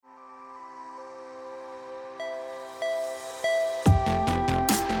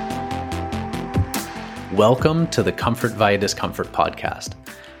Welcome to the Comfort via Discomfort podcast.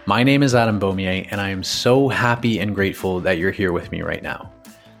 My name is Adam Beaumier, and I am so happy and grateful that you're here with me right now.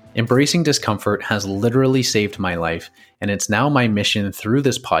 Embracing discomfort has literally saved my life, and it's now my mission through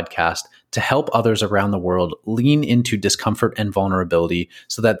this podcast to help others around the world lean into discomfort and vulnerability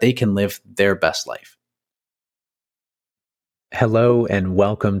so that they can live their best life. Hello and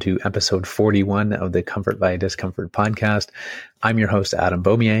welcome to episode 41 of the Comfort via Discomfort podcast. I'm your host, Adam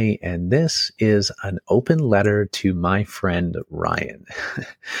Beaumier, and this is an open letter to my friend, Ryan.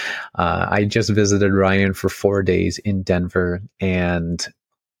 I just visited Ryan for 4 days in Denver, and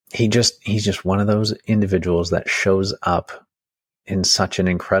he's just one of those individuals that shows up in such an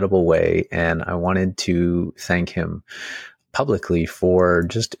incredible way. And I wanted to thank him publicly for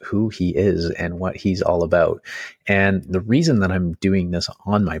just who he is and what he's all about. And the reason that I'm doing this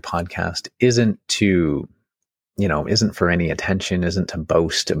on my podcast isn't for any attention, isn't to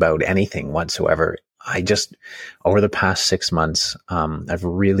boast about anything whatsoever. Over the past 6 months, I've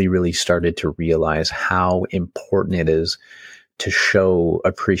really started to realize how important it is to show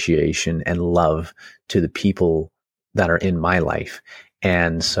appreciation and love to the people that are in my life.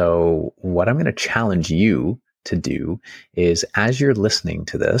 And so what I'm going to challenge you to do is, as you're listening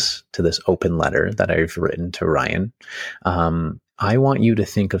to this open letter that I've written to Ryan, I want you to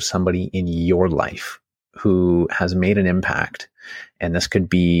think of somebody in your life who has made an impact. And this could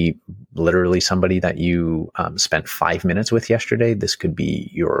be literally somebody that you spent 5 minutes with yesterday. This could be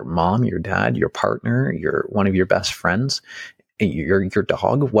your mom, your dad, your partner, one of your best friends, your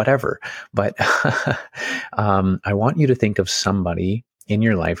dog, whatever. But I want you to think of somebody in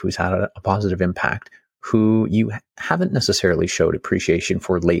your life who's had a positive impact, who you haven't necessarily showed appreciation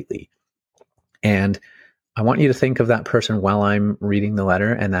for lately. And I want you to think of that person while I'm reading the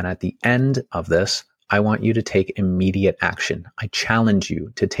letter. And then at the end of this, I want you to take immediate action. I challenge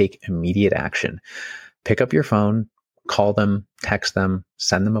you to take immediate action. Pick up your phone, call them, text them,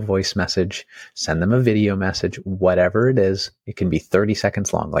 send them a voice message, send them a video message, whatever it is. It can be 30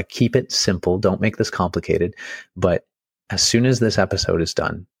 seconds long. Like, keep it simple. Don't make this complicated. But as soon as this episode is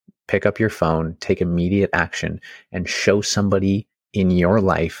done, pick up your phone, take immediate action, and show somebody in your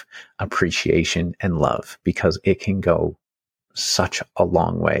life appreciation and love, because it can go such a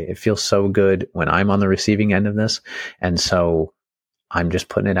long way. It feels so good when I'm on the receiving end of this. And so I'm just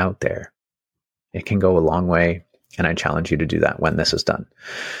putting it out there. It can go a long way. And I challenge you to do that when this is done.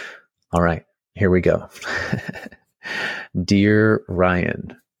 All right, here we go. Dear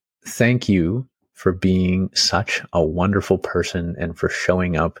Ryan, thank you for being such a wonderful person and for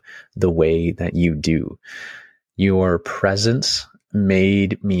showing up the way that you do. Your presence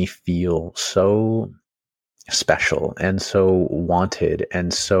made me feel so special and so wanted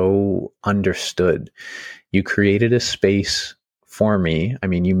and so understood. You created a space for me. I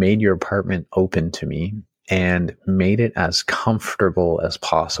mean, you made your apartment open to me and made it as comfortable as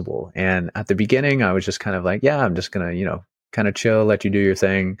possible. And at the beginning, I was just kind of like, yeah, I'm just going to, kind of chill, let you do your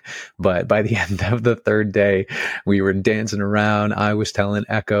thing. But by the end of the third day, we were dancing around. I was telling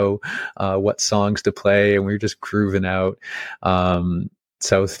Echo what songs to play, and we were just grooving out.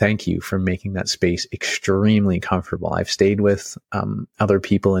 So thank you for making that space extremely comfortable. I've stayed with other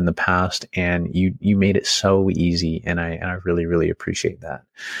people in the past, and you made it so easy, and I really appreciate that.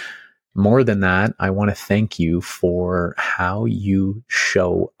 More than that, I want to thank you for how you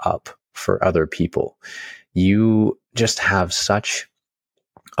show up for other people. You just have such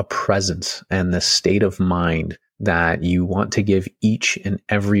a presence and this state of mind that you want to give each and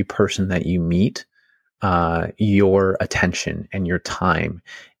every person that you meet your attention and your time.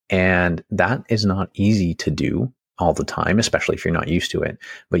 And that is not easy to do all the time, especially if you're not used to it.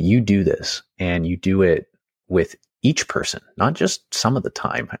 But you do this, and you do it with each person, not just some of the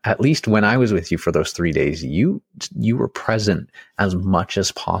time. At least when I was with you for those 3 days, you were present as much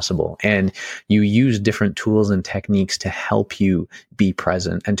as possible, and you use different tools and techniques to help you be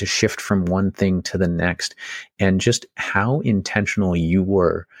present and to shift from one thing to the next. And just how intentional you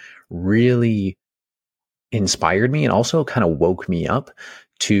were really inspired me, and also kind of woke me up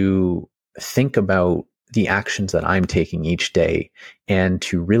to think about the actions that I'm taking each day, and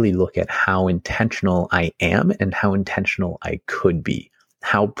to really look at how intentional I am and how intentional I could be,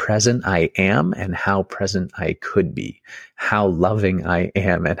 how present I am and how present I could be, how loving I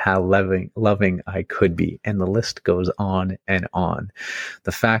am and how loving I could be. And the list goes on and on.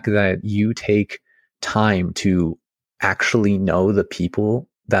 The fact that you take time to actually know the people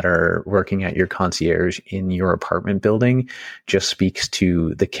that are working at your concierge in your apartment building just speaks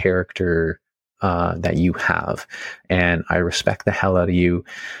to the character that you have. And I respect the hell out of you.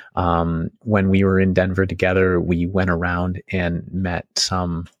 When we were in Denver together, we went around and met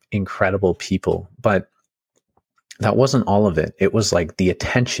some incredible people. But that wasn't all of it. It was like the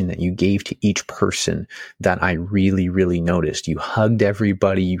attention that you gave to each person that I really, really noticed. You hugged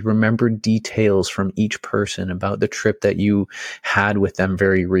everybody. You remembered details from each person about the trip that you had with them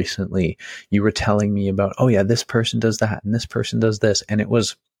very recently. You were telling me about, oh yeah, this person does that and this person does this. And it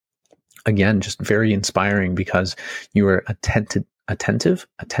was, again, just very inspiring because you were attentive.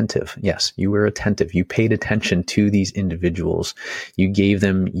 Yes, you were attentive. You paid attention to these individuals. You gave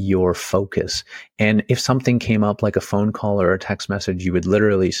them your focus. And if something came up like a phone call or a text message, you would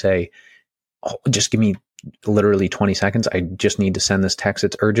literally say, oh, just give me literally 20 seconds. I just need to send this text.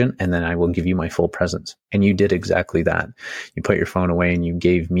 It's urgent. And then I will give you my full presence. And you did exactly that. You put your phone away and you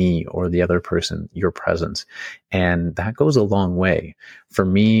gave me or the other person your presence. And that goes a long way. For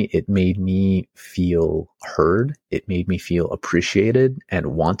me, it made me feel heard. It made me feel appreciated and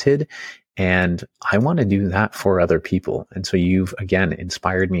wanted. And I want to do that for other people. And so you've, again,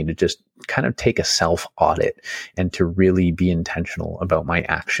 inspired me to just kind of take a self audit and to really be intentional about my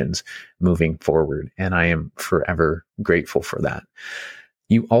actions moving forward. And I am forever grateful for that.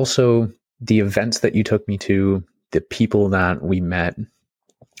 You also, the events that you took me to, the people that we met,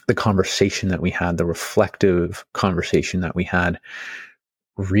 the conversation that we had, the reflective conversation that we had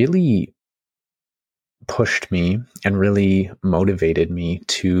really pushed me and really motivated me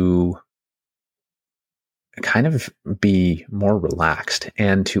to kind of be more relaxed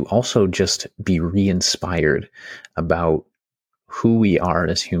and to also just be re-inspired about who we are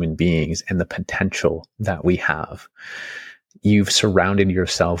as human beings and the potential that we have. You've surrounded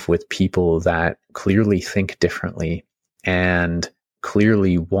yourself with people that clearly think differently and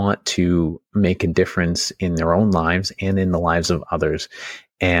clearly want to make a difference in their own lives and in the lives of others.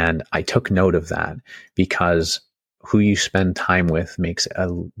 And I took note of that because who you spend time with makes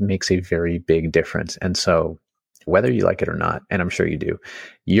a very big difference. And so whether you like it or not, and I'm sure you do,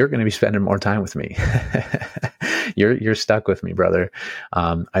 you're going to be spending more time with me. You're stuck with me, brother.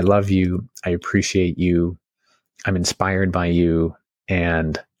 I love you. I appreciate you. I'm inspired by you.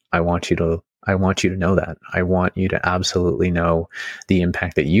 And I want you to know that. I want you to absolutely know the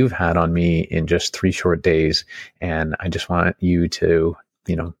impact that you've had on me in just 3 short days. And I just want you to,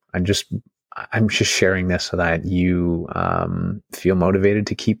 I'm just sharing this so that you feel motivated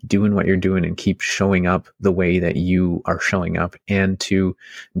to keep doing what you're doing and keep showing up the way that you are showing up and to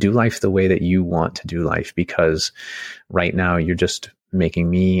do life the way that you want to do life. Because right now you're just making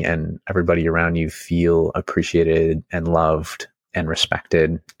me and everybody around you feel appreciated and loved and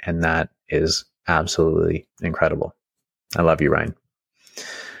respected. And that is absolutely incredible. I love you, Ryan.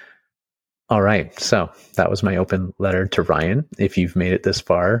 All right. So that was my open letter to Ryan. If you've made it this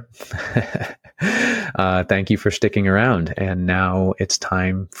far, thank you for sticking around. And now it's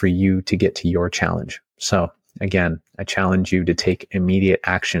time for you to get to your challenge. So again, I challenge you to take immediate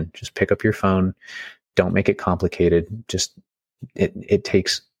action. Just pick up your phone. Don't make it complicated. It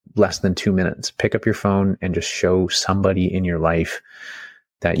takes less than 2 minutes. Pick up your phone and just show somebody in your life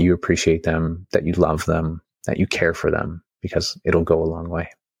that you appreciate them, that you love them, that you care for them, because it'll go a long way.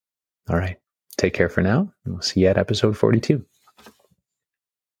 All right. Take care for now. And we'll see you at episode 42.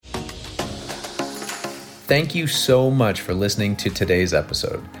 Thank you so much for listening to today's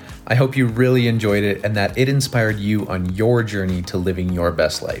episode. I hope you really enjoyed it and that it inspired you on your journey to living your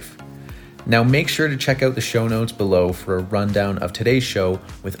best life. Now make sure to check out the show notes below for a rundown of today's show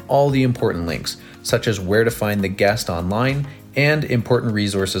with all the important links, such as where to find the guest online and important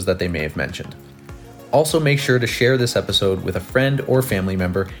resources that they may have mentioned. Also, make sure to share this episode with a friend or family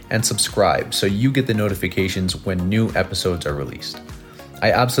member and subscribe so you get the notifications when new episodes are released.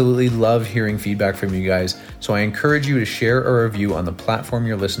 I absolutely love hearing feedback from you guys, so I encourage you to share a review on the platform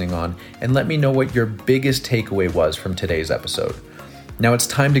you're listening on and let me know what your biggest takeaway was from today's episode. Now it's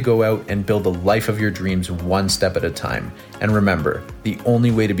time to go out and build the life of your dreams one step at a time. And remember, the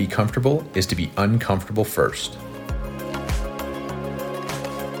only way to be comfortable is to be uncomfortable first.